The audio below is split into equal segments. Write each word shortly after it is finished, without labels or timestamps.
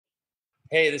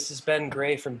Hey, this is Ben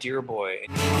Gray from Dear Boy.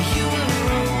 And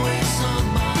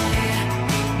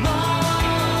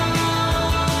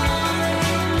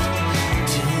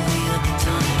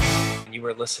you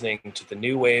are listening to the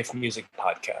New Wave Music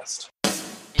Podcast.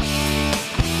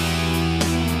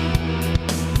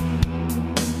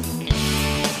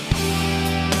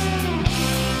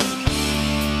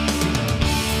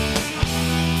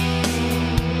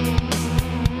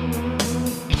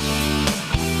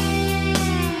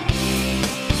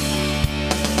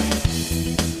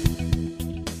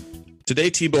 Today,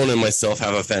 T-Bone and myself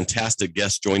have a fantastic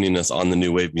guest joining us on the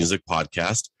New Wave Music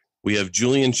Podcast. We have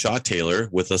Julian Shah-Tayler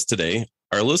with us today.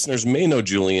 Our listeners may know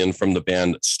Julian from the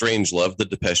band Strangelove, the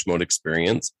Depeche Mode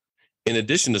Experience. In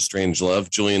addition to Strangelove,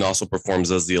 Julian also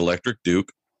performs as the Electric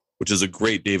Duke, which is a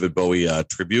great David Bowie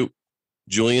tribute.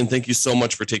 Julian, thank you so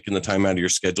much for taking the time out of your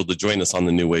schedule to join us on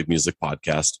the New Wave Music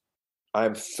Podcast.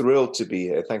 I'm thrilled to be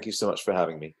here. Thank you so much for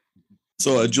having me.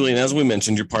 So, Julian, as we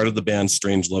mentioned, you're part of the band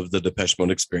Strangelove, the Depeche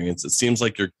Mode Experience. It seems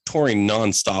like you're touring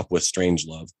nonstop with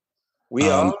Strangelove. We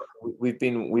are. We've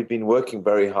been working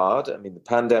very hard. I mean, the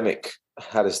pandemic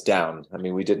had us down. I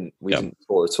mean, we didn't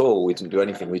tour at all. We didn't do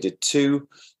anything. We did two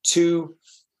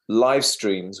live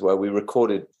streams where we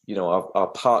recorded, our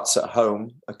parts at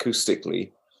home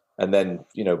acoustically, and then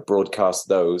broadcast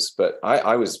those. But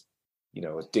I was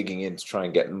digging in to try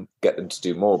and get them to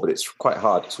do more, but it's quite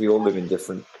hard because we all live in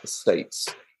different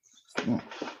states.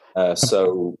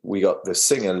 So we got the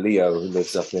singer Leo, who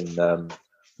lives up in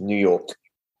New York,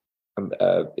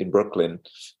 in Brooklyn.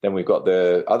 Then we've got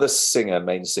the other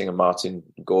main singer, Martin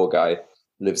Gore,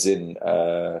 lives in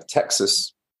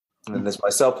Texas. And then there's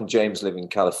myself and James live in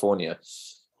California,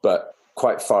 but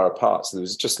quite far apart. So there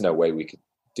was just no way we could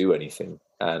do anything.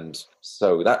 And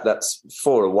so that's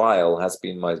for a while has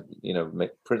been my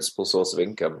principal source of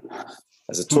income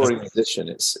as a touring musician.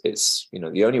 It's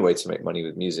the only way to make money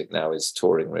with music now is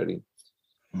touring, really.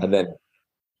 And then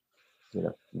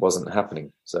wasn't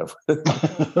happening. So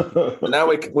but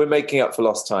now we're making up for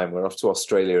lost time. We're off to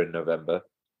Australia in November.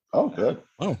 Oh, good.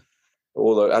 Oh,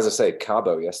 although as I say,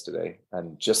 Cabo yesterday,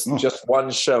 and just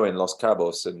one show in Los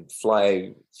Cabos, and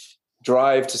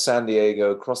drive to San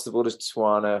Diego, cross the border to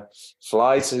Tijuana,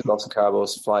 fly to Los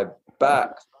Cabos, fly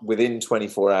back within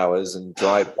 24 hours, and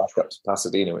drive back up to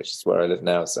Pasadena, which is where I live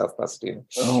now, South Pasadena.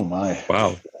 Oh, my.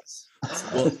 Wow.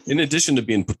 Well, in addition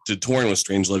to touring with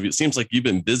Strangelove, it seems like you've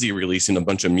been busy releasing a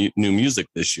bunch of new music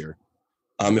this year.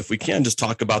 If we can just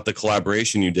talk about the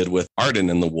collaboration you did with Arden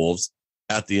and the Wolves,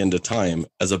 At the End of Time.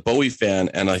 As a Bowie fan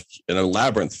and a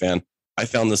Labyrinth fan, I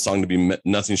found this song to be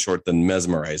nothing short than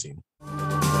mesmerizing.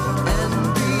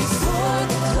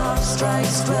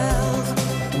 Strikes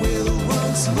 12, we'll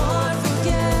once more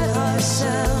forget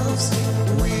ourselves.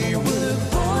 We were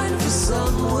born for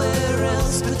somewhere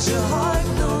else, but your heart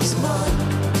knows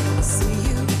mine. See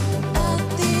you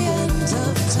at the end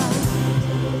of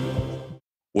time.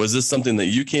 Was this something that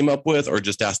you came up with or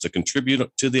just asked to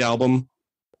contribute to the album?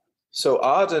 So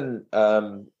Arden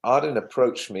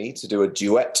approached me to do a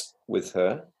duet with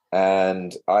her,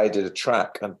 and I did a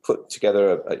track and put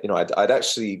together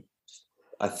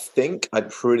I think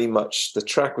the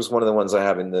track was one of the ones I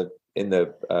have in the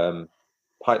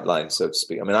pipeline, so to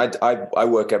speak. I mean, I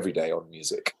work every day on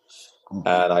music,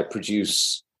 and I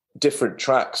produce different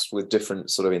tracks with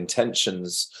different sort of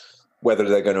intentions, whether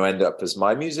they're going to end up as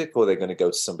my music or they're going to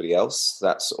go to somebody else.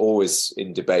 That's always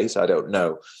in debate. I don't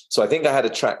know. So I think I had a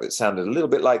track that sounded a little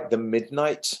bit like The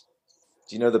Midnight.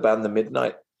 Do you know the band The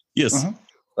Midnight? Yes. Uh-huh.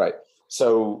 Right.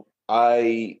 So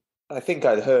I think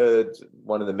I'd heard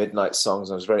one of the Midnight songs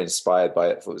and I was very inspired by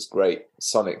it. I thought it was great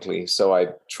sonically. So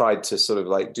I tried to sort of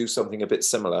like do something a bit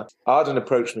similar. Arden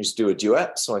approached me to do a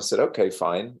duet. So I said, okay,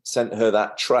 fine. Sent her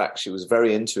that track. She was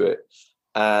very into it.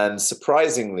 And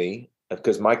surprisingly,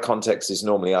 because my context is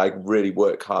normally I really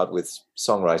work hard with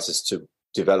songwriters to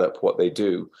develop what they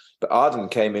do. But Arden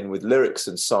came in with lyrics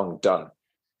and song done.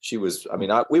 She was,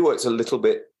 we worked a little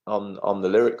bit on the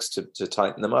lyrics to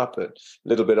tighten them up, a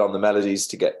little bit on the melodies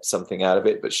to get something out of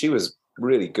it, but she was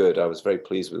really good. I was very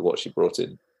pleased with what she brought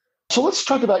in. So let's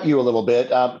talk about you a little bit.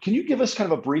 Can you give us kind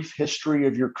of a brief history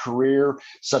of your career,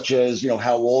 such as,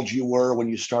 how old you were when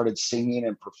you started singing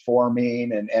and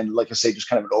performing, and like I say, just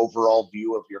kind of an overall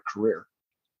view of your career?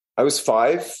 I was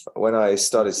 5 when I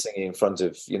started singing in front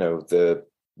of, the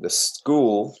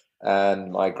school,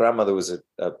 and my grandmother was a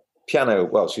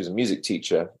piano, she was a music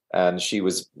teacher, and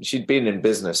she'd been in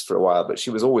business for a while, but she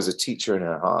was always a teacher in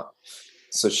her heart.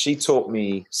 So she taught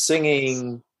me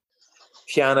singing,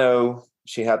 piano.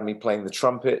 She had me playing the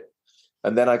trumpet.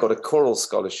 And then I got a choral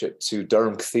scholarship to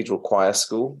Durham Cathedral Choir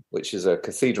School, which is a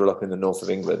cathedral up in the north of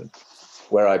England.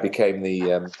 where I became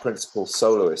the principal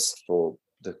soloist for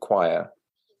the choir.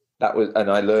 And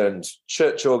I learned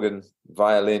church organ,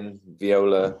 violin,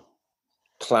 viola,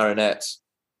 clarinet,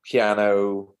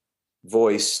 piano,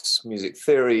 voice, music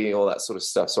theory, all that sort of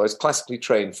stuff. So I was classically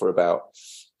trained for about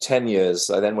 10 years.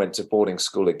 I then went to boarding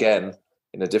school again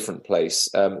in a different place.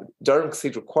 Durham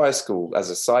Cathedral Choir School,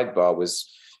 as a sidebar,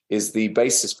 is the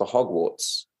basis for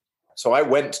Hogwarts. So I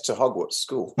went to Hogwarts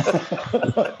school. So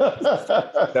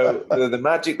the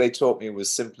magic they taught me was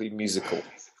simply musical.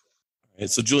 And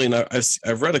so, Julian,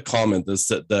 I've read a comment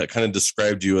that kind of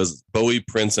described you as Bowie,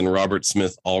 Prince, and Robert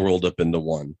Smith all rolled up into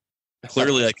one.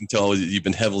 Clearly, I can tell you've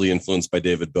been heavily influenced by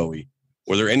David Bowie.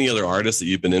 Were there any other artists that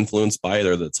you've been influenced by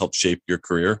or that's helped shape your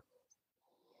career?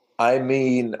 I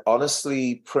mean,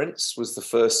 honestly, Prince was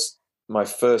my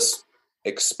first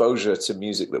exposure to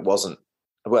music that wasn't.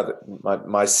 Well,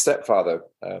 my stepfather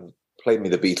played me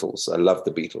the Beatles. I loved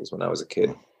the Beatles when I was a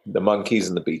kid. The Monkees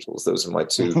and the Beatles. Those were my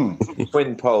two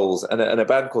twin poles. And a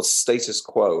band called Status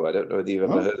Quo. I don't know whether you've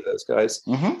ever heard of those guys.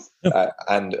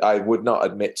 And I would not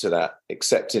admit to that,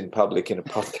 except in public in a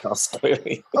podcast,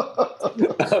 clearly.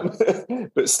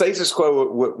 But Status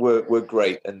Quo were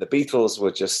great. And the Beatles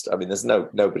were just, I mean, there's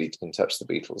nobody can touch the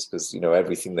Beatles because,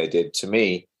 everything they did to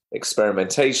me,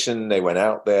 experimentation, they went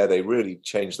out there, they really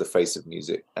changed the face of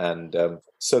music. And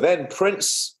so then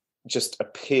Prince just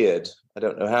appeared. I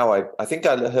don't know how. I think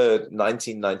I heard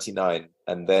 1999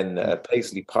 and then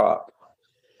Paisley Park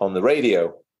on the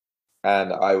radio,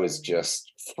 and I was just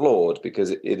floored because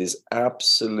it is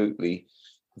absolutely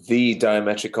the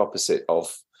diametric opposite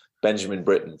of Benjamin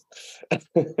Britten.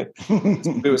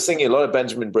 We were singing a lot of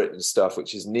Benjamin Britten stuff,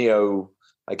 which is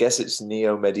I guess it's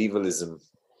neo-medievalism,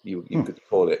 you could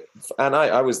call it. And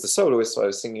I was the soloist, so I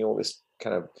was singing all this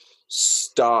kind of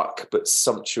stark but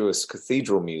sumptuous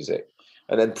cathedral music.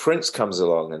 And then Prince comes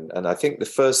along, and I think the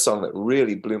first song that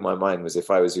really blew my mind was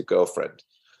If I Was Your Girlfriend,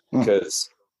 because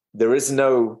there is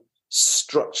no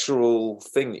structural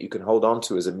thing that you can hold on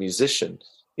to as a musician.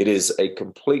 It is a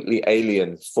completely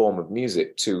alien form of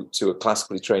music to a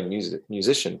classically trained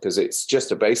musician, because it's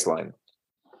just a bass line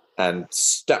and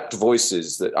stacked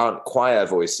voices that aren't choir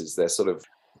voices. They're sort of,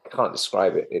 I can't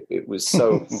describe it. It was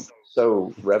so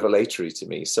so revelatory to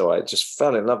me. So I just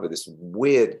fell in love with this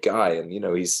weird guy, and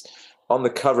he's on the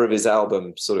cover of his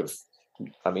album, sort of,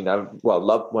 I mean,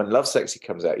 when Love Sexy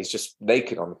comes out, he's just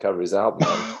naked on the cover of his album.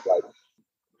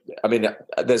 I mean,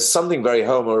 there's something very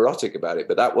homoerotic about it,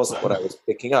 but that wasn't what I was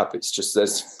picking up. It's just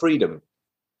there's freedom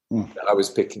that I was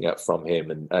picking up from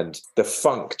him, and the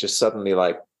funk just suddenly,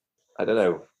 like, I don't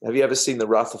know. Have you ever seen The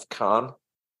Wrath of Khan?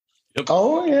 Yep.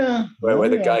 Oh yeah, where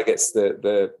the guy gets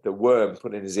the worm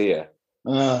put in his ear,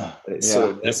 and it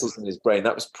sort of nestles in his brain.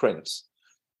 That was Prince.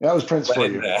 That was Prince for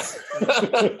you.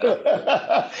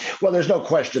 Well, there's no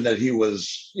question that he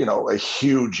was, a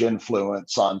huge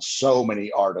influence on so many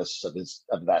artists of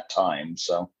that time.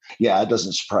 So, yeah, it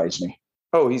doesn't surprise me.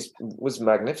 Oh, he was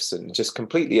magnificent, just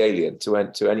completely alien to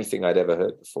anything I'd ever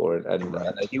heard before. And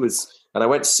he was, and I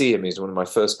went to see him. He was one of my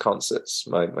first concerts.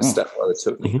 My stepfather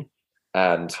took me,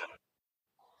 and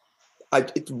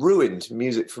it ruined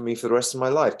music for me for the rest of my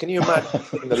life. Can you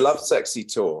imagine the Love Sexy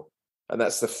tour? And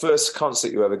that's the first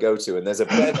concert you ever go to, and there's a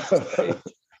bed on stage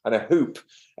and a hoop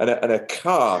and a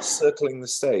car circling the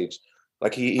stage.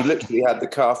 Like he literally had the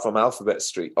car from Alphabet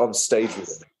Street on stage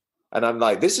with him. And I'm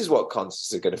like, this is what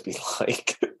concerts are going to be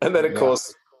like. And then, of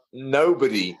course,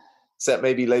 nobody, except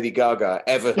maybe Lady Gaga,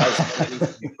 ever has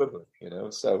anything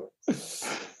equivalent, So,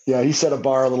 yeah, he set a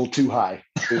bar a little too high.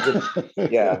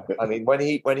 Yeah, I mean, when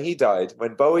he died,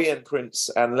 when Bowie and Prince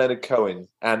and Leonard Cohen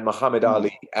and Muhammad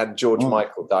Ali and George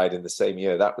Michael died in the same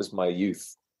year, that was my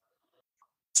youth.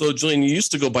 So, Julian, you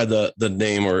used to go by the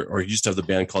name, or you used to have the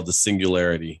band called The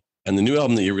Singularity, and the new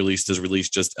album that you released is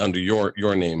released just under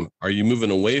your name. Are you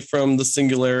moving away from The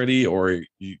Singularity, or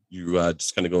you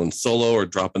just kind of going solo or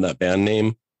dropping that band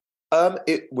name?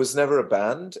 It was never a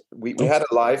band. We had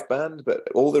a live band, but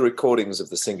all the recordings of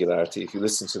The Singularity, if you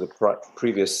listen to the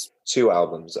previous two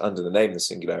albums under the name The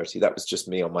Singularity, that was just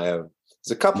me on my own.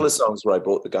 There's a couple of songs where I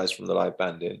brought the guys from the live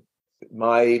band in.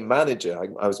 My manager,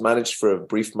 I was managed for a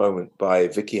brief moment by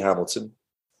Vicky Hamilton,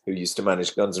 who used to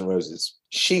manage Guns N' Roses.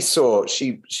 She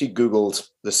Googled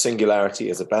The Singularity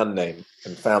as a band name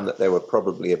and found that there were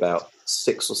probably about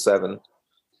 6 or 7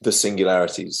 The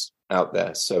Singularities out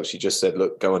there. So she just said,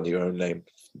 look, go under your own name.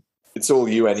 It's all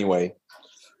you anyway,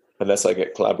 unless I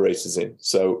get collaborators in.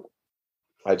 So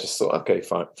I just thought, okay,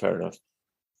 fine, fair enough.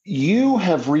 You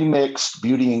have remixed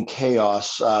Beauty and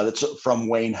Chaos. That's from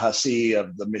Wayne Hussey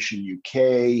of the Mission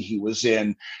UK. He was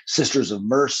in Sisters of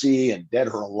Mercy and Dead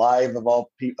or Alive of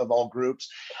all groups.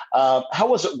 How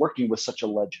was it working with such a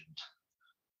legend?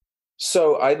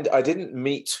 So I didn't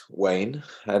meet Wayne,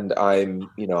 and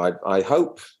I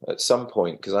hope at some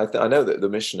point, because I know that the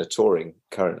Mission are touring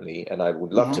currently, and I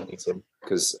would love to meet him,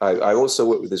 because I also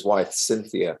worked with his wife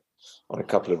Cynthia on a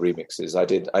couple of remixes.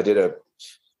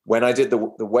 When I did the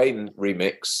Wayne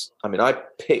remix, I mean, I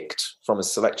picked from a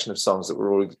selection of songs that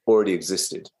were already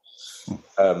existed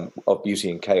of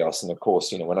Beauty and Chaos, and of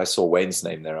course, when I saw Wayne's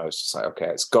name there, I was just like, okay,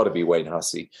 it's got to be Wayne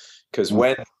Hussey. Because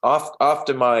when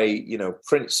after my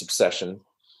Prince obsession,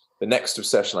 the next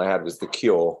obsession I had was The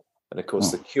Cure, and of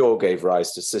course The Cure gave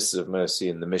rise to Sisters of Mercy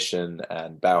and the Mission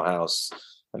and Bauhaus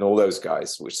and all those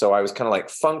guys. So I was kind of like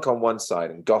funk on one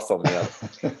side and goth on the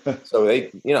other. So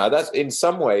that's in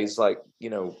some ways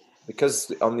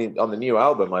because on the new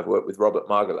album I've worked with Robert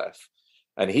Margouleff,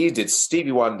 and he did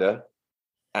Stevie Wonder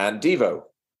and Devo.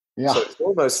 Yeah. So it's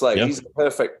almost like he's the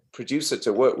perfect producer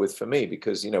to work with for me,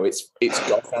 because it's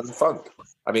goth and funk.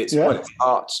 I mean, it's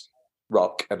art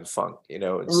rock and funk, and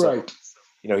so,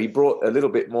 he brought a little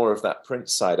bit more of that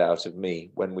Prince side out of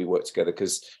me when we worked together,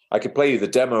 because I could play you the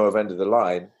demo of End of the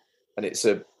Line, and it's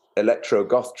a electro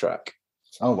goth track.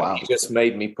 Oh wow! He just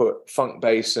made me put funk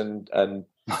bass and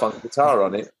funk guitar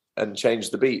on it and change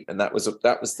the beat, and that was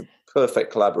the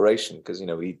perfect collaboration, because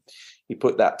he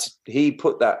put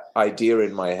that idea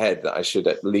in my head that I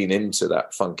should lean into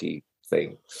that funky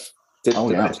thing. I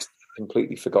just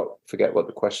completely forget what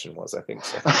the question was, I think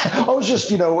so. I was just,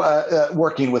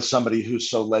 working with somebody who's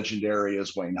so legendary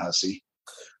as Wayne Hussey.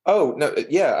 Oh, no,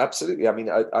 yeah, absolutely. I mean,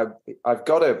 I've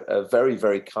got a very,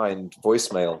 very kind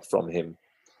voicemail from him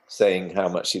saying how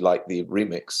much he liked the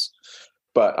remix,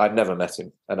 but I've never met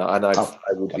him. And I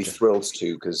would be thrilled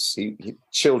to, because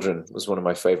Children was one of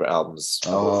my favorite albums.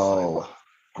 Oh,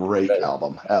 great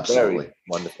album. Absolutely. Very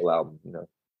wonderful album,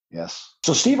 Yes.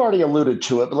 So Steve already alluded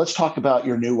to it, but let's talk about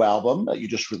your new album that you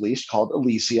just released called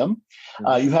Elysium.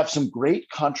 You have some great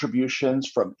contributions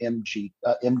from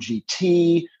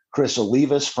MGT, Chris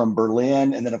Olivas from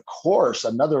Berlin, and then, of course,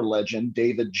 another legend,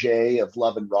 David J. of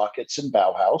Love and Rockets and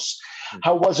Bauhaus.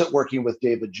 How was it working with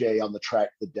David J. on the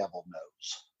track The Devil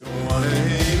Knows? Don't wanna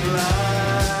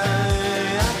lie,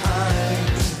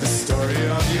 the story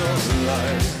of your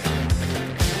life.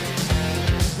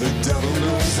 The devil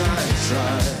knows I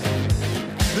tried.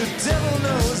 The devil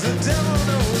knows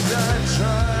I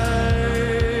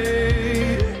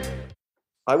tried.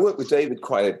 I work with David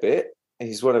quite a bit.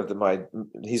 He's one of the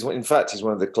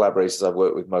collaborators I've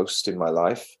worked with most in my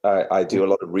life. I do a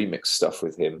lot of remix stuff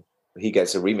with him. He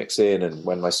gets a remix in, and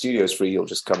when my studio's free, he'll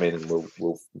just come in and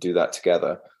we'll do that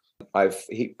together. I've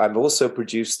also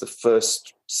produced the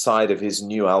first side of his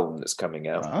new album that's coming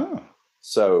out. Oh.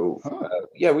 So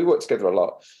we work together a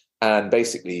lot. And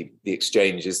basically the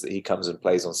exchange is that he comes and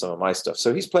plays on some of my stuff.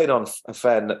 So he's played on a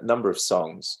fair number of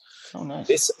songs. Oh, nice.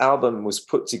 This album was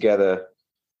put together.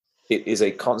 It is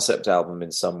a concept album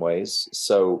in some ways.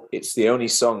 So it's the only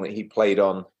song that he played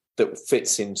on that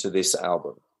fits into this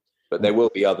album. But there will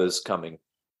be others coming.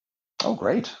 Oh,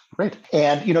 great.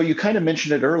 And, you kind of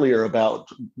mentioned it earlier about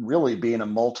really being a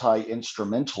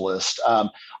multi-instrumentalist.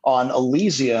 On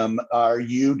Elysium, are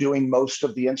you doing most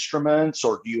of the instruments,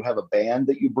 or do you have a band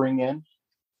that you bring in?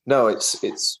 No, it's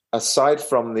aside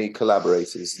from the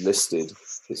collaborators listed,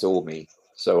 it's all me.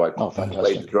 So I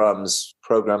played the drums,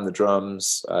 programmed the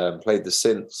drums, played the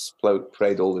synths,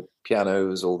 played all the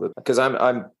pianos, because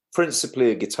I'm principally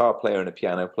a guitar player and a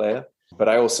piano player. But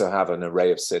I also have an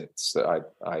array of synths that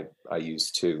I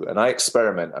use too, and I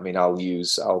experiment. I mean,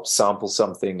 I'll sample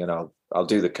something, and I'll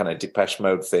do the kind of Depeche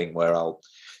Mode thing where I'll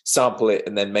sample it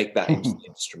and then make that into the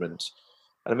instrument.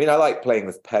 And I mean, I like playing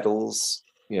with pedals,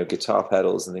 guitar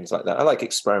pedals and things like that. I like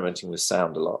experimenting with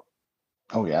sound a lot.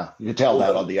 Oh yeah, you can tell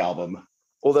that on the album.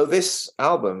 Although this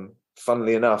album,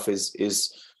 funnily enough,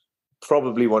 is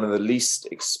probably one of the least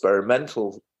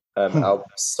experimental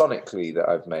albums sonically that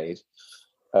I've made.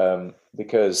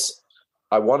 Because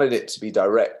I wanted it to be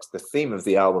direct. The theme of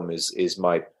the album is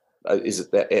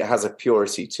that it has a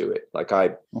purity to it. Like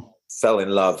I fell in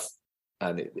love,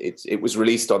 and it was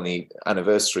released on the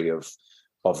anniversary of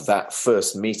that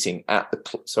first meeting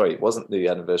it wasn't the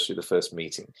anniversary of the first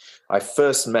meeting. I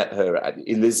first met her at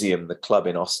Elysium, the club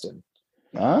in Austin.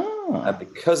 And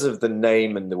because of the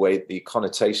name and the way the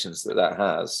connotations that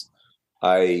has,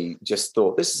 I just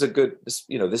thought this is a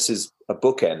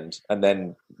bookend. And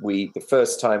then the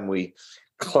first time we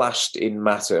clashed in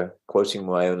matter, quoting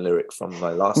my own lyric from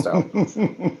my last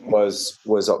album, was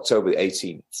October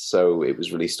 18th. So it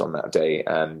was released on that day,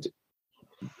 and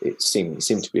it seemed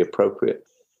to be appropriate.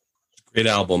 Great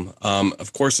album.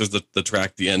 Of course, there's the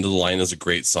track "The End of the Line" is a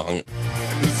great song.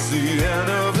 It's the end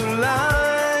of the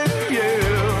line,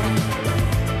 yeah,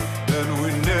 and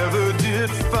we never did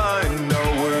find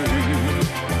our way.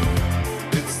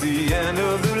 It's the end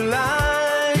of the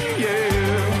line,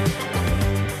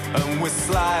 yeah, and we're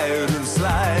sliding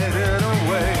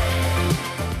away.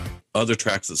 Other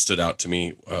tracks that stood out to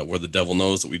me were "The Devil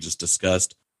Knows" that we just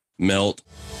discussed, "Melt."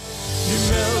 You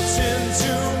melt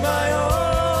into my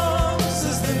arms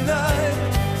as the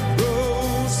night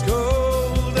grows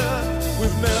colder.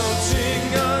 We're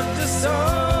melting under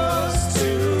stars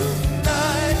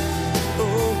tonight.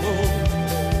 Oh,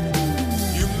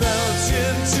 you melt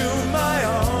into my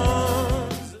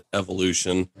arms.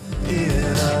 "Evolution."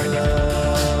 In our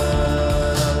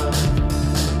love,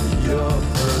 your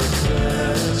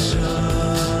perfection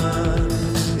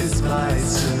is my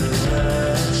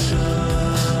selection.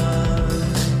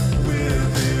 We're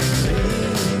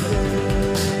believing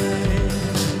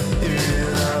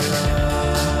in our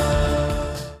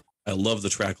love. I love the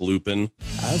track "Lupin."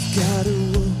 I've got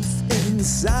a wolf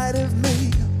inside of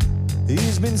me.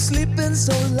 He's been sleeping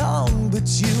so long, but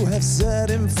you have set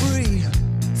him free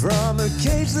from a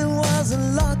cage that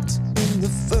wasn't locked in the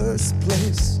first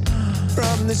place.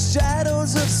 From the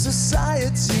shadows of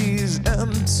society's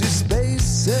empty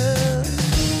spaces.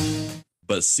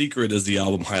 But "Secret" is the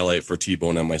album highlight for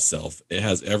T-Bone and myself. It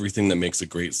has everything that makes a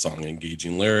great song: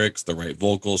 engaging lyrics, the right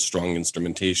vocals, strong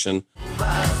instrumentation.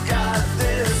 I've got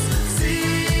this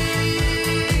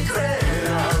secret.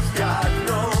 I've got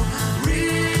no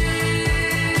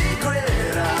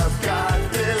regret. I've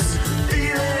got this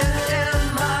feeling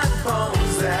in my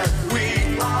bones that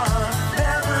we are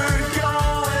never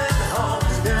going home,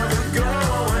 never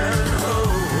going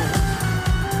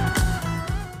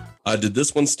home. Did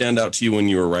this one stand out to you when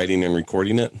you were writing and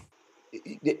recording it?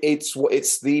 It's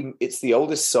the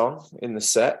oldest song in the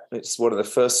set. It's one of the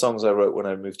first songs I wrote when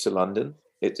I moved to London.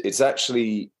 It's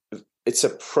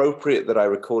appropriate that I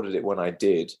recorded it when I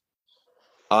did.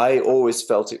 I always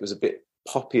felt it was a bit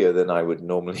poppier than I would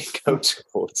normally go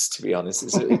towards, to be honest.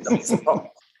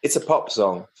 It's a pop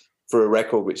song for a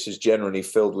record which is generally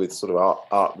filled with sort of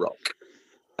art rock.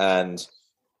 And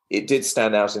it did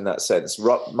stand out in that sense.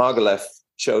 Margalef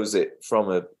chose it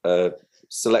from a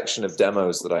selection of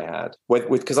demos that I had.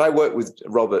 Because I worked with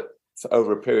Robert for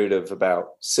over a period of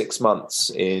about 6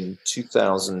 months in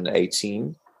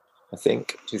 2018, I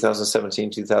think,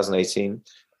 2017, 2018.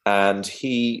 And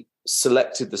he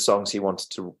selected the songs he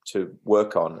wanted to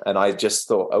work on. And I just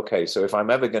thought, okay, so if I'm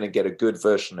ever going to get a good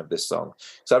version of this song,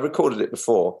 so I've recorded it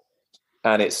before,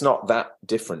 and it's not that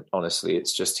different, honestly.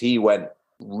 It's just he went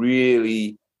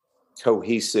really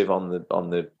cohesive on the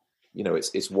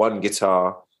it's one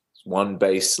guitar, one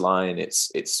bass line, it's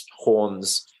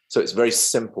horns. So it's very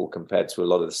simple compared to a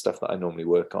lot of the stuff that I normally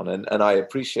work on. And I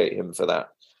appreciate him for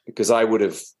that, because I would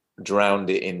have drowned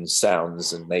it in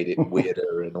sounds and made it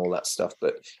weirder and all that stuff.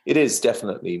 But it is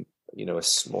definitely, a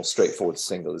more straightforward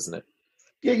single, isn't it?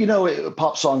 Yeah,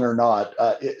 pop song or not,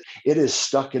 it is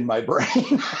stuck in my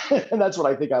brain. And that's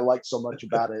what I think I like so much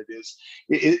about it is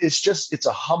it's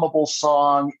a hummable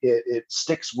song. It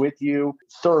sticks with you,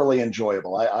 thoroughly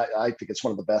enjoyable. I think it's one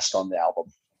of the best on the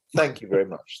album. Thank you very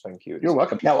much. Thank you. You're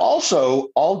welcome. Now, also,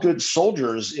 All Good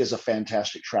Soldiers is a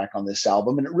fantastic track on this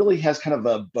album, and it really has kind of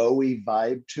a Bowie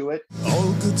vibe to it.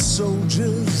 All good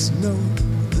soldiers know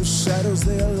the shadows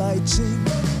they are lighting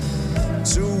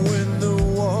to win the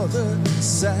war, the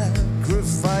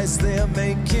sacrifice they are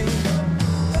making.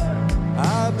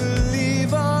 I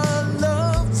believe our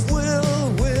love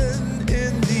will win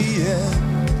in the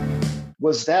end.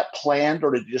 Was that planned,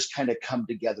 or did it just kind of come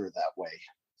together that way?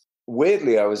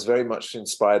 Weirdly, I was very much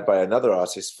inspired by another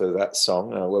artist for that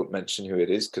song. I won't mention who it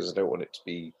is because I don't want it to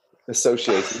be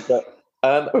associated. But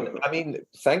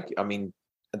thank you.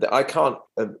 I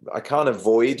can't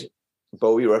avoid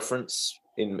Bowie reference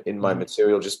in my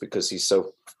material just because he's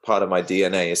so part of my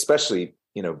DNA, especially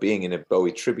being in a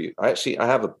Bowie tribute. I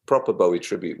have a proper Bowie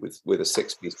tribute with a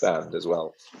 6-piece band as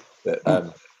well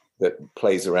that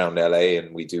plays around LA,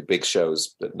 and we do big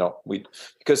shows, but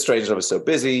because Strangelove is so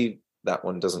busy. That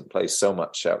one doesn't play so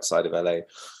much outside of LA.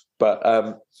 But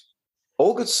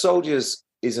All Good Soldiers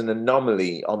is an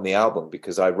anomaly on the album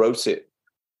because I wrote it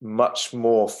much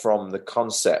more from the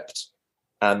concept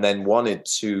and then wanted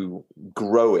to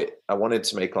grow it. I wanted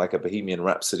to make like a Bohemian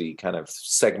Rhapsody kind of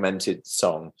segmented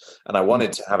song. And I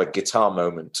wanted to have a guitar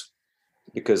moment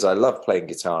because I love playing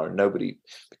guitar, and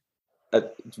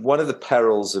one of the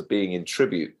perils of being in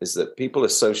tribute is that people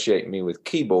associate me with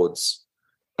keyboards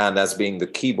and as being the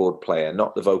keyboard player,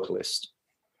 not the vocalist.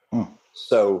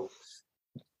 So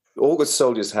All Good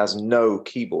Soldiers has no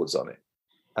keyboards on it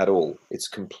at all. It's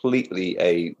completely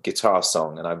a guitar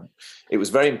song. And it was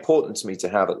very important to me to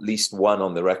have at least one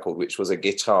on the record, which was a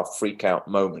guitar freak out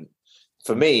moment.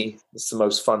 For me, it's the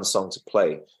most fun song to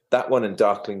play. That one and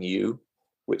Darkling You,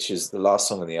 which is the last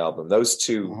song on the album. Those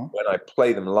two, when I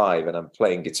play them live and I'm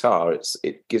playing guitar,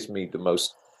 it gives me the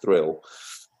most thrill.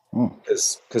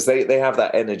 Because they have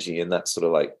that energy and that sort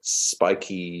of like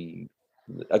spiky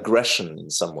aggression in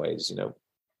some ways, you know.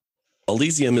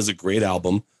 Elysium is a great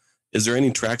album. Is there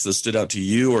any tracks that stood out to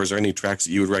you, or is there any tracks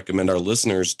that you would recommend our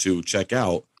listeners to check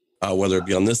out, whether it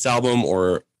be on this album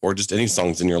or just any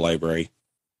songs in your library?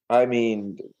 I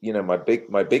mean, you know, my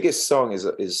biggest song is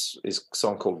a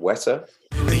song called Wetter.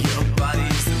 Your body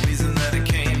is the reason that it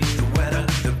came. The wetter,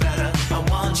 the better. I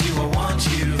want you, I want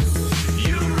you.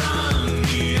 You run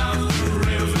me off the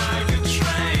roof like a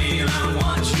train. I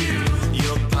want you.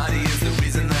 Your body is the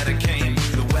reason that it came.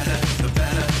 The wetter, the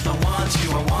better. I want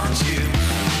you, I want you.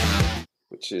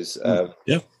 Which is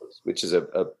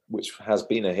which has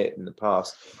been a hit in the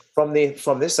past. From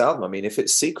this album, I mean, if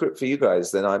it's secret for you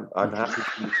guys, then I'm happy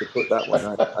for you to put that one.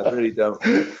 I really don't,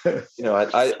 you know.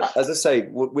 I as I say,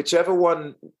 whichever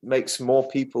one makes more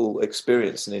people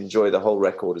experience and enjoy the whole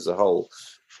record as a whole.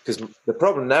 Because the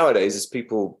problem nowadays is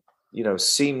people, you know,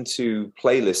 seem to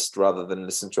playlist rather than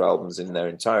listen to albums in their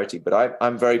entirety. But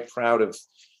I'm very proud of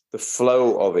the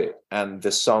flow of it and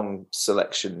the song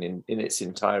selection in its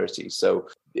entirety. So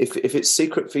if it's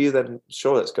secret for you, then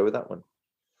sure, let's go with that one.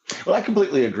 Well, I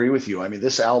completely agree with you. I mean,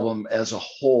 this album as a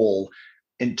whole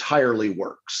entirely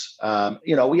works.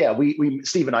 You know, yeah, we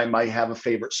Steve and I might have a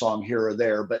favorite song here or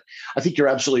there, but I think you're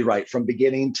absolutely right. From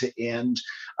beginning to end,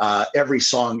 every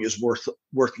song is worth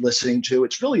listening to.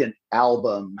 It's really an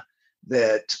album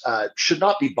that should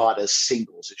not be bought as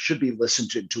singles. It should be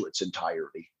listened to its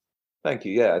entirety. Thank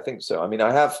you. Yeah, I think so. I mean,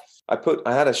 I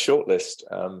had a short list.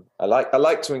 I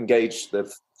like to engage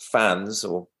the fans,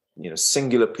 or, you know,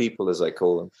 singular people as I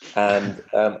call them. And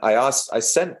I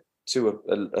sent to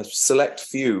a select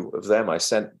few of them. I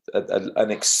sent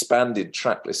an expanded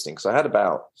track listing. So I had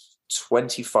about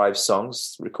 25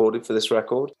 songs recorded for this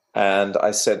record, and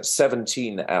I sent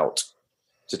 17 out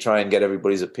to try and get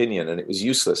everybody's opinion. And it was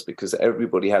useless because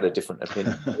everybody had a different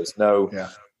opinion. There's no,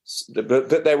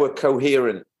 but they were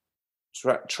coherent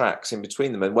tracks in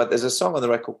between them. And there's a song on the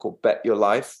record called Bet Your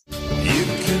Life. You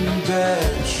can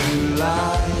bet your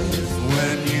life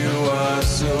when you are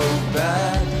so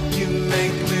bad. You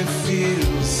make me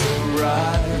feel so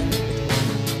right,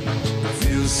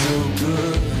 feel so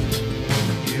good.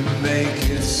 You make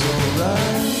it so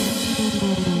right.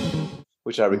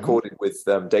 Which I recorded with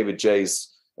David J's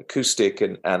acoustic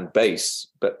and bass,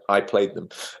 but I played them.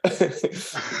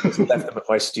 Left them at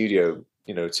my studio,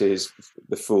 you know, to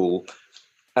the fool.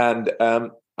 And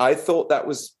I thought that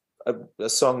was a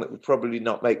song that would probably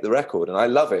not make the record, and I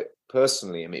love it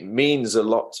personally. I mean, it means a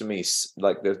lot to me,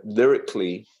 like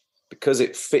lyrically, because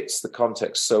it fits the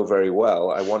context so very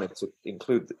well. I wanted to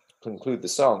include the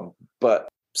song, but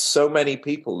so many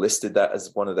people listed that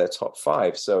as one of their top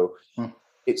 5. So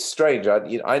it's strange.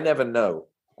 I never know.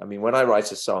 I mean, when I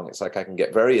write a song, it's like I can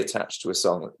get very attached to a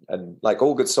song. And like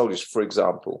All Good Soldiers, for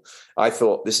example, I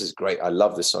thought, this is great. I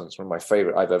love this song. It's one of my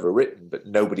favorite I've ever written, but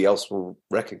nobody else will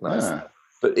recognize that.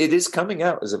 But it is coming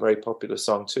out as a very popular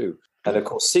song too. And of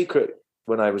course, Secret,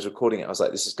 when I was recording it, I was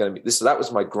like, that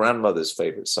was my grandmother's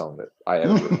favorite song that I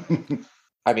ever written.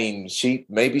 I mean, she's,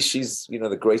 you know,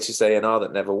 the greatest A&R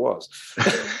that never was.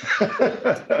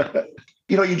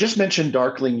 You know, you just mentioned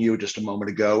Darkling You just a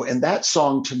moment ago, and that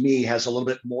song to me has a little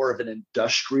bit more of an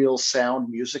industrial sound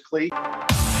musically. The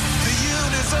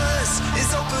universe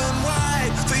is open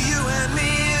wide for you and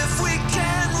me if we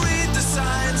can read the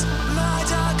signs. My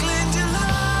darkling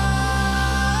delight.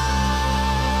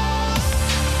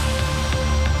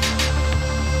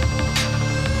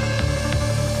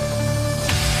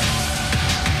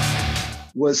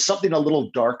 Was something a little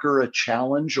darker a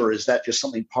challenge, or is that just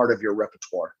something part of your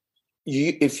repertoire?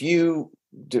 If you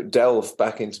delve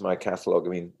back into my catalog, I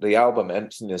mean, the album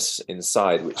Emptiness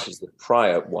Inside, which is the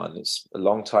prior one, it's a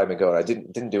long time ago. I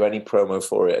didn't do any promo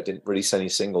for it. I didn't release any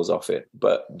singles off it,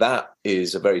 but that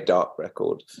is a very dark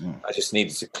record. I just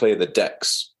needed to clear the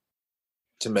decks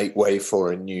to make way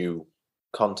for a new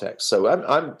context. So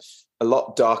I'm a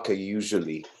lot darker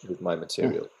usually with my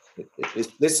material.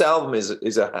 This album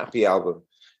is a happy album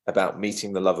about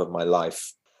meeting the love of my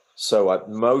life. So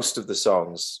most of the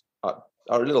songs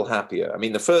are a little happier. I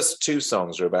mean, the first two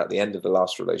songs are about the end of the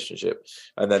last relationship,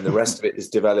 and then the rest of it is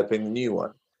developing the new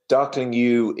one. Darkling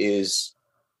You is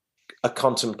a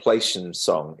contemplation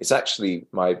song. It's actually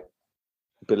my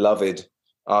beloved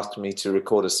asked me to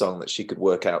record a song that she could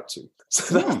work out to.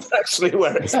 So that's actually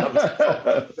where it comes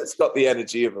from. It's got the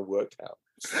energy of a workout.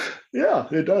 Yeah,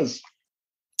 it does.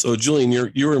 So, Julian,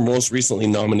 you were most recently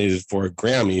nominated for a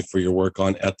Grammy for your work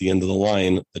on At the End of the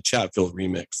Line, the Chatfield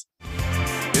remix.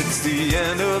 It's the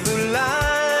end of the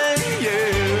line,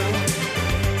 yeah.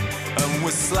 And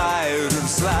we're sliding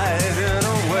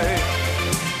away.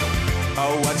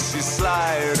 I watch you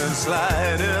sliding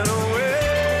away.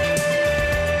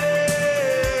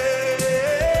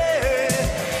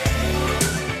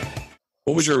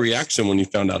 What was your reaction when you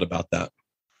found out about that?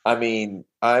 I mean,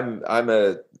 I'm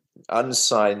a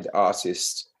unsigned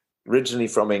artist, originally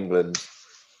from England,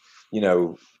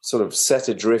 sort of set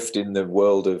adrift in the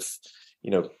world of,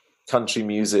 country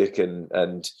music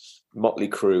and Motley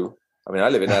Crue. I mean, I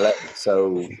live in LA,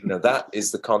 so that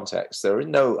is the context. There are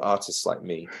no artists like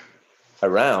me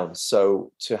around.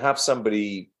 So to have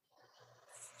somebody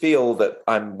feel that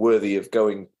I'm worthy of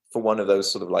going for one of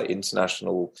those sort of like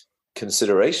international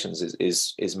considerations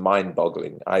is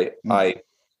mind-boggling. I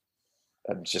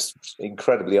am just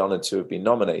incredibly honored to have been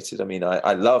nominated. I mean,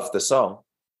 I love the song.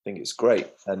 I think it's great.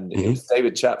 And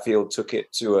David Chatfield took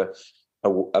it to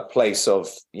a place of,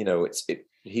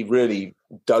 he really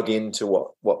dug into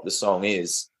what the song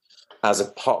is as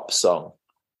a pop song.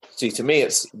 See, to me,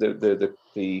 it's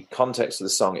the context of the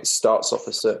song. It starts off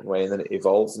a certain way and then it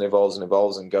evolves and evolves and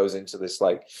evolves and goes into this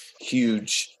like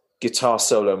huge guitar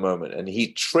solo moment. And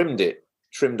he trimmed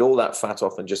all that fat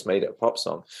off and just made it a pop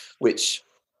song, which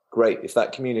great. If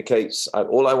that communicates,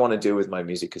 all I want to do with my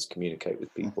music is communicate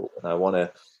with people. And I want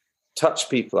to touch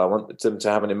people. I want them to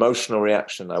have an emotional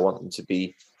reaction. I want them to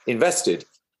be invested.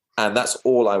 And that's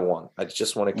all I want. I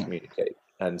just want to communicate.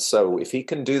 And so if he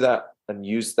can do that and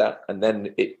use that, and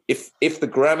then if the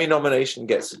Grammy nomination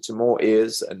gets it to more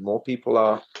ears and more people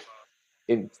are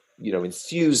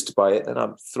enthused by it, then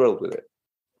I'm thrilled with it.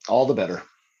 All the better.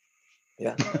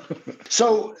 Yeah.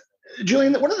 So,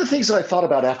 Julian, one of the things that I thought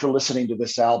about after listening to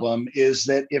this album is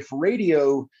that if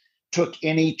radio took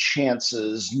any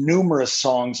chances, numerous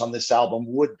songs on this album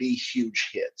would be huge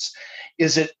hits.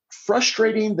 Is it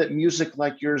frustrating that music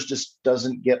like yours just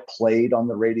doesn't get played on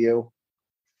the radio?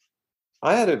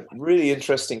 I had a really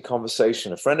interesting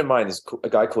conversation. A friend of mine is a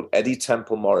guy called Eddie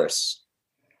Temple Morris,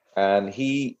 and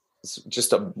he's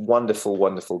just a wonderful,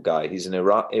 wonderful guy. He's an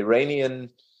Iranian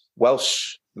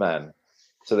Welsh man.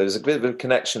 So there's a bit of a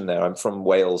connection there. I'm from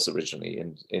Wales originally,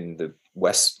 in the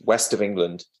west of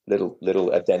England,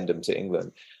 little addendum to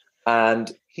England.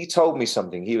 And he told me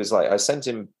something. He was like, I sent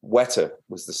him Wetter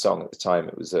was the song at the time.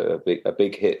 It was a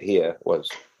big hit here, was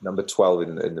number 12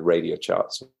 in the radio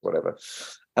charts or whatever.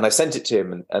 And I sent it to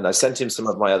him and I sent him some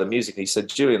of my other music. He said,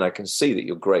 Julian, I can see that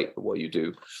you're great at what you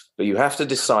do, but you have to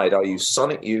decide, are you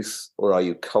Sonic Youth or are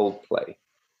you Coldplay?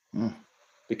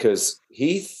 Because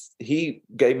he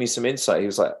gave me some insight. He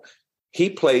was like, he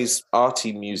plays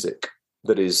arty music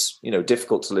that is,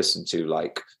 difficult to listen to,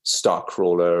 like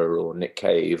Starcrawler or Nick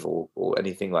Cave or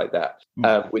anything like that,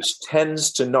 which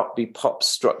tends to not be pop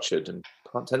structured and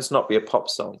tends to not be a pop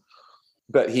song.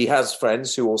 But he has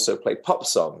friends who also play pop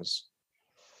songs.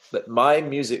 But my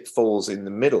music falls in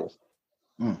the middle.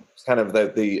 Kind of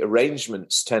the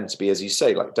arrangements tend to be, as you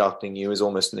say, like Darkling You is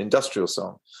almost an industrial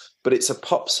song, but it's a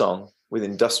pop song with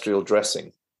industrial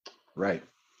dressing. Right.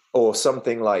 Or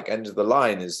something like End of the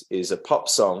Line is a pop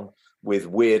song with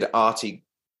weird arty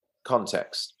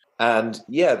context. And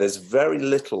yeah, there's very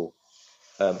little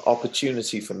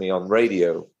opportunity for me on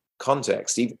radio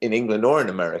context, even in England or in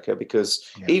America, because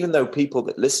even though people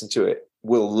that listen to it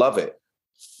will love it,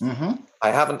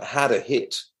 I haven't had a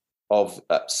hit of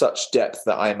such depth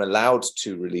that I'm allowed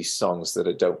to release songs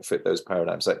that don't fit those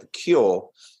paradigms. Like The Cure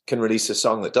can release a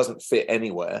song that doesn't fit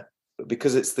anywhere, but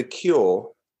because it's The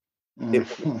Cure,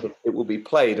 it will be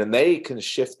played, and they can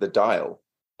shift the dial.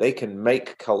 They can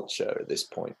make culture at this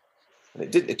point.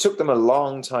 And it took them a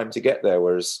long time to get there.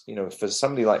 Whereas, for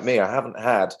somebody like me, I haven't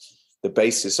had the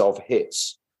basis of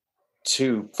hits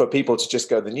for people to just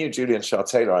go, the new Julian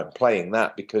Shah-Tayler, I'm playing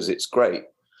that because it's great,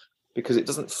 because it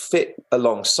doesn't fit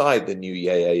alongside the new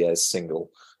Yeah Yeah Yeahs single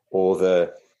or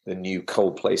the new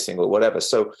Coldplay single or whatever.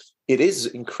 So it is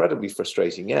incredibly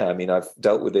frustrating. Yeah, I mean, I've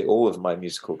dealt with it all of my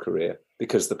musical career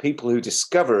because the people who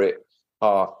discover it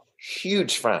are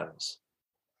huge fans.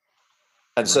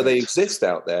 And so they exist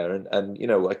out there. And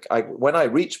when I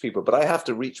reach people, but I have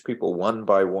to reach people one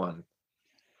by one.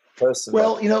 person.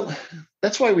 Well,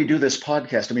 that's why we do this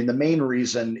podcast. I mean, the main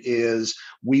reason is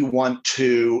we want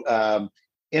to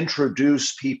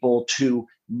introduce people to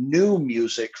new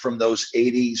music from those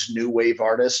 80s new wave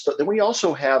artists. But then we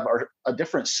also have a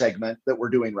different segment that we're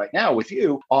doing right now with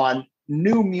you on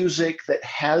new music that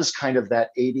has kind of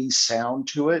that 80s sound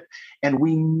to it. And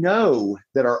we know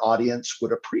that our audience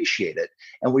would appreciate it.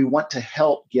 And we want to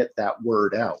help get that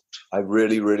word out. I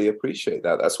really, really appreciate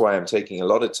that. That's why I'm taking a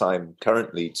lot of time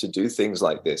currently to do things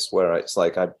like this, where it's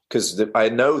like, because I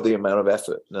know the amount of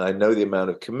effort and I know the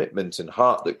amount of commitment and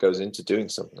heart that goes into doing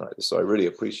something like this. So I really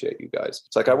appreciate you guys.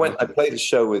 It's like I played a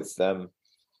show with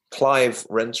Clive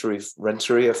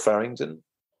Renteria Farrington.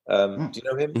 Do you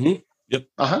know him? Mm-hmm. Yep.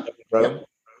 Yep.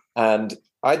 And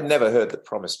I'd never heard The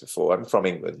Promise before. I'm from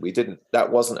England.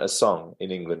 That wasn't a song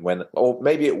in England or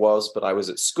maybe it was, but I was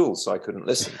at school, so I couldn't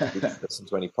listen. We didn't listen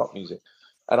to any pop music.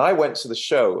 And I went to the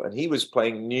show and he was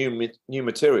playing new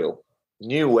material,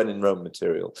 new When in Rome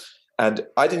material. And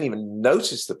I didn't even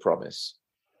notice The Promise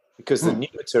because the new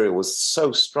material was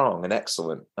so strong and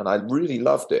excellent. And I really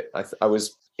loved it. I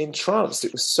was entranced.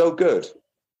 It was so good.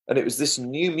 And it was this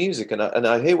new music. And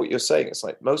I hear what you're saying. It's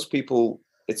like most people,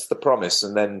 it's The Promise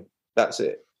and then that's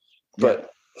it.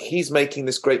 But he's making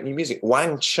this great new music.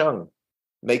 Wang Chung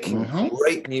making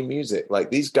great new music. Like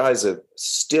these guys are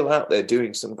still out there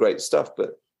doing some great stuff.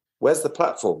 But where's the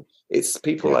platform? It's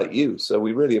people like you. So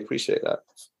we really appreciate that.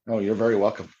 Oh, you're very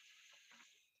welcome.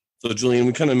 So, Julian,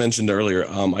 we kind of mentioned earlier,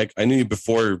 I knew you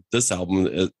before this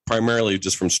album, primarily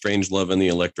just from Strangelove and the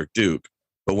Electric Duke.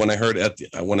 But when I heard at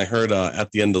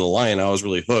the end of the line, I was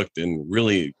really hooked and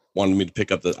really wanted me to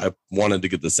pick up I wanted to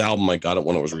get this album. I got it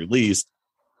when it was released.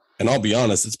 And I'll be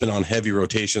honest, it's been on heavy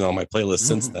rotation on my playlist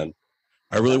since then.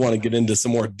 I really want to get into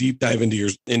some more deep dive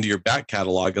into your back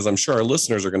catalog, as I'm sure our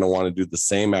listeners are going to want to do the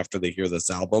same after they hear this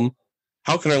album.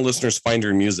 How can our listeners find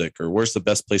your music, or where's the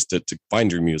best place to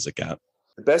find your music at?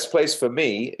 The best place for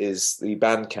me is the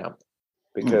Bandcamp,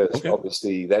 because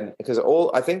obviously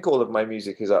I think all of my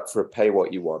music is up for a pay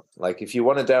what you want. Like if you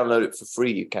want to download it for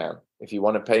free, you can. If you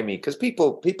want to pay me, because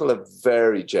people are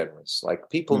very generous. Like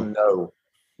people know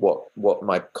what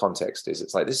my context is.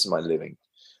 It's like, this is my living.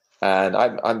 And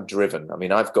I'm driven. I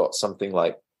mean, I've got something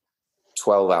like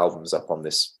 12 albums up on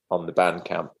the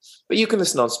Bandcamp, but you can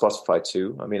listen on Spotify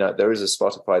too. I mean, there is a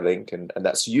Spotify link, and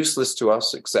that's useless to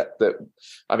us, except that,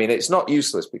 I mean, it's not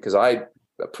useless because I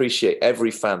appreciate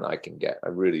every fan that I can get. I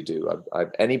really do.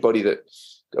 Anybody that,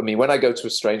 I mean, when I go to a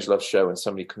Strangelove show and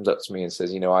somebody comes up to me and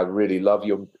says, I really love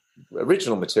your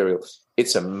original material,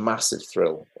 it's a massive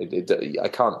thrill. I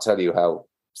can't tell you how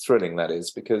thrilling that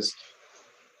is, because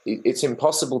it's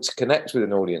impossible to connect with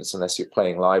an audience unless you're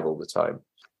playing live all the time.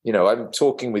 I'm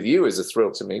talking with you is a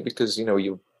thrill to me because,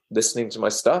 you're listening to my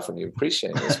stuff and you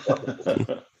appreciate it.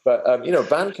 But,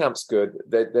 Bandcamp's good.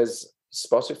 There's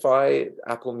Spotify,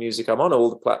 Apple Music. I'm on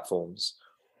all the platforms.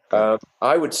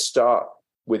 I would start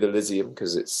with Elysium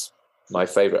because it's my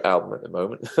favorite album at the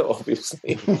moment,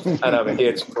 obviously, and I'm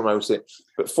here to promote it.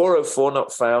 But 404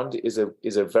 Not Found is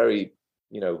a very,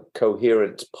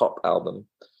 coherent pop album.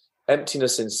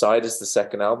 Emptiness Inside is the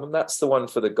second album. That's the one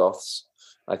for the goths,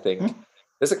 I think.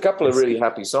 There's a couple of really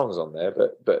happy songs on there,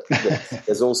 but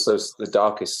there's also the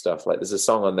darkest stuff. Like there's a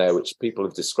song on there which people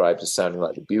have described as sounding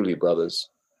like the Bewley Brothers.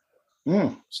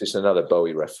 It's just another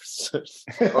Bowie reference.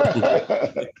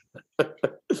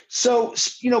 So,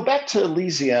 back to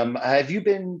Elysium. Have you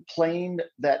been playing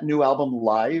that new album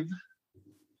live?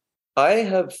 I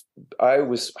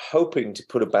was hoping to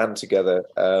put a band together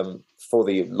for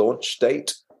the launch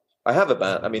date. I have a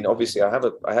band. I mean, obviously, I have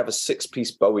a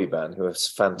 6-piece Bowie band who is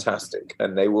fantastic,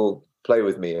 and they will play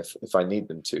with me if I need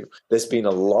them to. There's been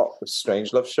a lot of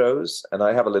Strangelove shows, and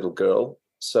I have a little girl.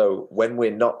 So when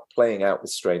we're not playing out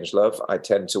with Strangelove, I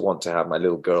tend to want to have my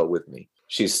little girl with me.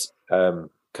 She's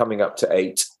coming up to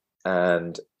 8,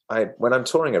 and when I'm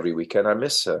touring every weekend, I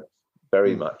miss her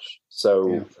very much.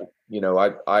 So,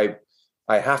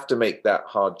 I have to make that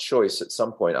hard choice at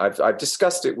some point. I've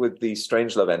discussed it with the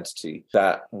Strangelove entity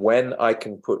that when I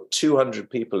can put 200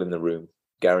 people in the room,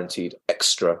 guaranteed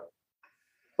extra,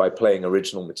 by playing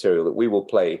original material, that we will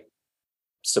play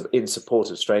in support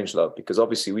of Strangelove, because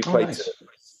obviously we play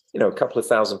to, a couple of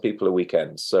thousand people a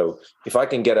weekend. So if I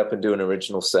can get up and do an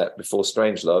original set before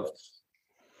Strangelove,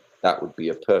 that would be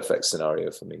a perfect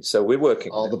scenario for me. So we're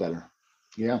working. All the better.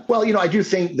 Yeah. Well, I do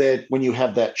think that when you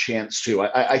have that chance to,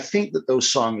 I think that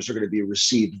those songs are going to be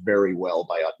received very well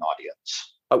by an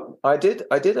audience. I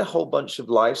did a whole bunch of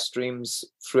live streams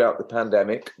throughout the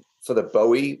pandemic for the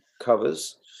Bowie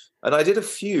covers. And I did a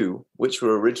few which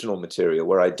were original material,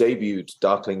 where I debuted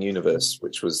Darkling Universe,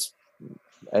 which was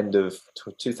end of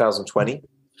 2020.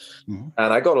 And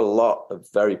I got a lot of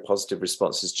very positive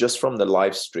responses just from the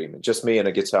live stream, just me and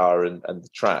a guitar and the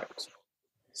tracks.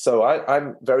 So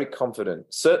I'm very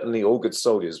confident. Certainly All Good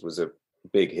Soldiers was a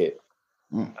big hit.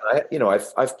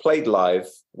 I've played live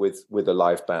with a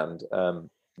live band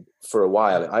for a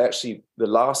while. The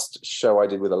last show I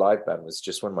did with a live band was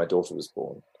just when my daughter was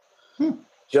born.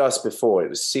 Just before, it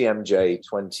was CMJ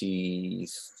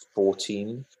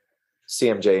 2014,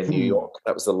 CMJ in New York.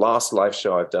 That was the last live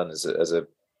show I've done as a.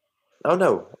 Oh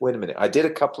no! Wait a minute. I did a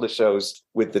couple of shows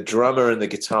with the drummer and the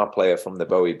guitar player from the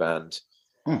Bowie band.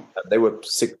 And they were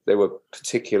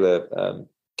particular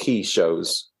key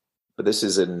shows. But this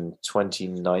is in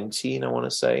 2019, I want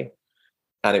to say,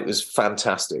 and it was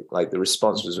fantastic. Like the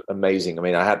response was amazing. I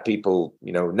mean, I had people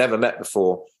never met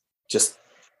before, just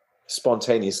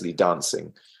spontaneously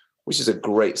dancing, which is a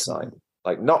great sign.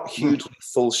 Like not hugely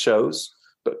full shows,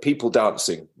 but people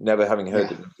dancing, never having heard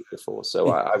the music before. So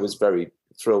I was very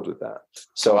thrilled with that.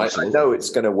 So I know it's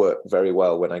going to work very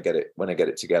well when I get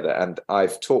it together. And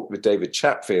I've talked with David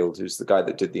Chatfield, who's the guy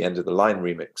that did the End of the Line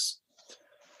remix.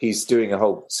 He's doing a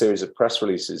whole series of press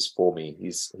releases for me.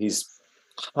 He's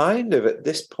kind of at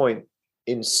this point,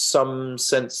 in some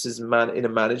senses, in a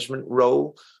management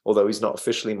role, although he's not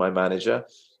officially my manager.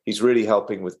 He's really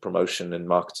helping with promotion and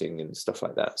marketing and stuff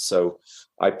like that. So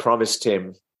I promised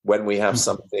him when we have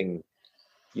something,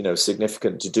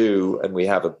 significant to do, and we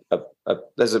have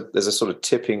there's a sort of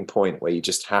tipping point where you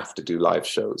just have to do live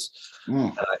shows.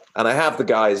 And I have the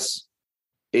guys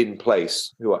in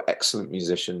place who are excellent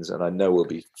musicians, and I know will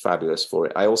be fabulous for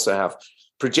it. I also have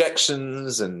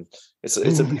projections, and it's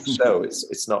a big show.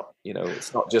 It's not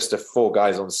just 4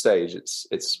 guys on stage.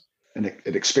 It's an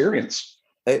experience.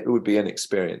 It would be an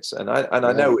experience, and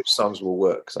I know which songs will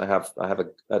work because I have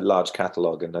a large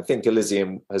catalog, and I think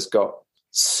Elysium has got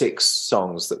 6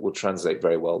 songs that will translate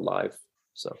very well live.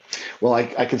 So, well,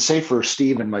 I can say for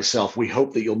Steve and myself, we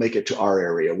hope that you'll make it to our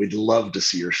area. We'd love to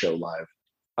see your show live.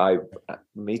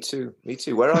 Me too.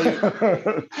 Where are you?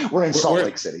 We're in Salt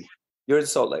Lake City. You're in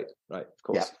Salt Lake, right? Of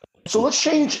course. Yeah. So let's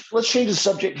change the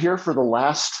subject here for the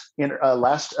last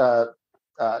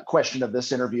question of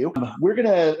this interview. We're going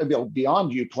to,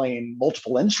 beyond you playing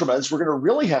multiple instruments, we're going to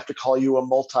really have to call you a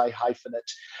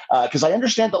multi-hyphenate, because I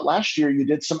understand that last year you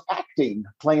did some acting,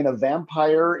 playing a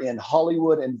vampire in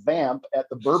Hollywood and Vamp at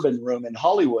the Bourbon Room in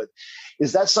Hollywood.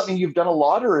 Is that something you've done a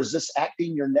lot, or is this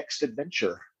acting your next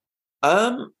adventure?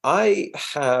 I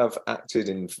have acted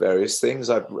in various things.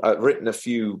 I've written a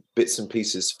few bits and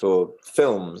pieces for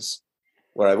films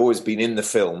where I've always been in the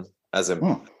film as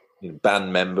a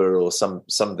band member or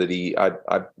somebody.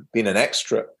 I've been an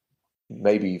extra,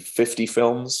 maybe 50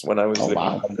 films when I was living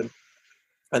in London,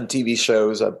 and TV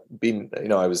shows. I've been,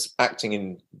 I was acting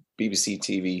in BBC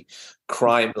TV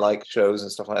crime-like shows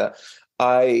and stuff like that.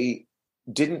 I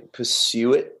didn't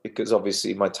pursue it because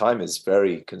obviously my time is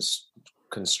very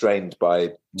constrained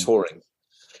by touring.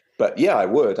 But yeah, I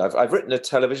would. I've written a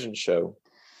television show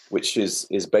which is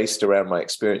based around my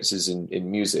experiences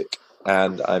in music,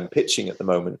 and I'm pitching at the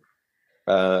moment.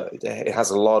 It has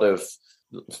a lot of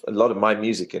my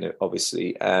music in it,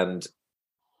 obviously, and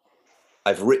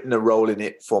I've written a role in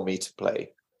it for me to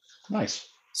play. Nice.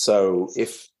 So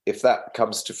if that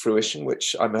comes to fruition,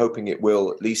 which I'm hoping it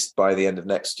will, at least by the end of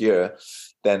next year,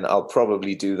 then I'll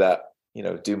probably do that.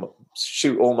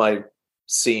 Shoot all my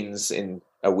scenes in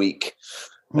a week,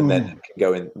 and then can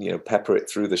go and pepper it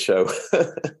through the show.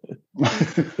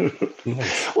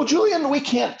 Well, Julian, we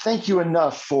can't thank you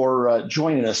enough for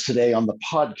joining us today on the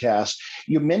podcast.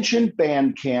 You mentioned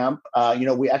Bandcamp.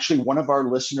 We actually, one of our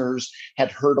listeners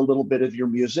had heard a little bit of your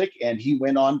music, and he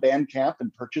went on Bandcamp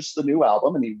and purchased the new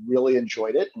album, and he really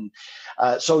enjoyed it. And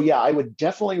I would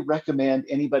definitely recommend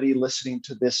anybody listening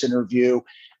to this interview,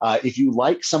 if you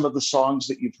like some of the songs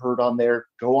that you've heard on there,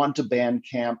 go on to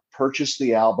Bandcamp, purchase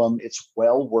the album. It's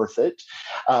well worth it.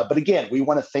 But again, we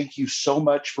want to thank you so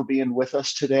much for being with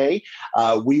us today.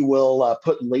 We will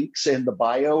put links in the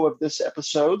bio of this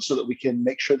episode so that we can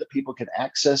make sure that people can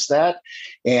access that.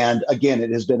 And again, it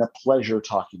has been a pleasure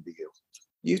talking to you.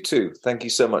 You too. Thank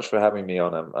you so much for having me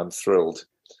on. I'm thrilled.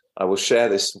 I will share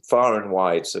this far and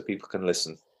wide so people can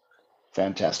listen.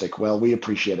 Fantastic. Well, we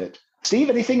appreciate it.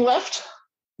 Steve, anything left?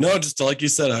 No, just like you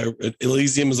said,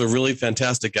 Elysium is a really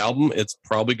fantastic album. It's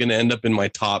probably going to end up in my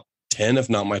top 10, if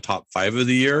not my top 5 of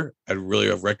the year. I'd really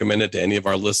recommend it to any of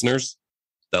our listeners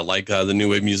that like the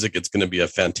new wave music. It's going to be a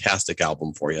fantastic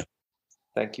album for you.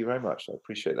 Thank you very much. I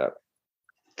appreciate that.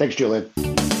 Thanks, Julian.